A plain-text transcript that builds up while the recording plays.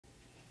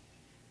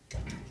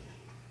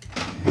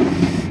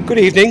Good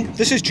evening,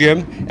 this is Jim,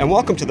 and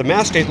welcome to the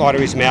Mass State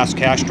Lottery's Mass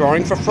Cash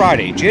Drawing for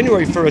Friday,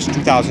 January 1st,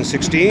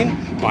 2016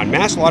 on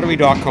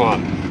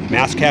MassLottery.com.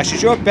 Mass Cash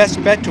is your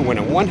best bet to win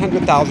a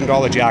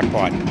 $100,000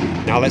 jackpot.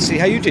 Now let's see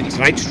how you did in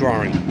tonight's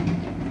drawing.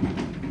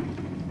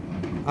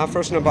 Our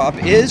first number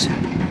up is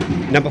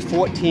number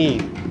 14.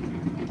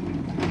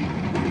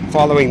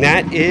 Following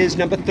that is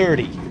number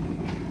 30.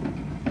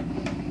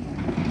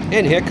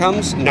 And here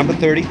comes number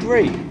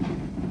 33.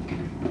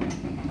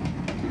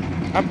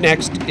 Up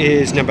next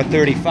is number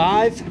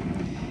 35,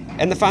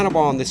 and the final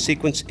ball in this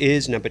sequence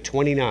is number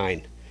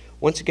 29.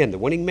 Once again, the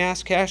winning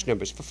Mass Cash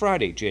numbers for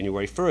Friday,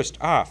 January 1st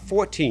are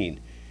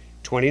 14,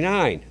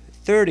 29,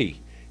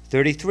 30,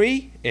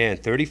 33,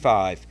 and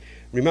 35.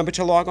 Remember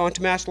to log on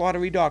to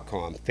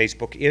MassLottery.com,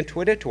 Facebook, and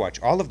Twitter to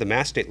watch all of the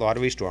Mass State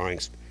Lottery's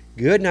drawings.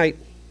 Good night.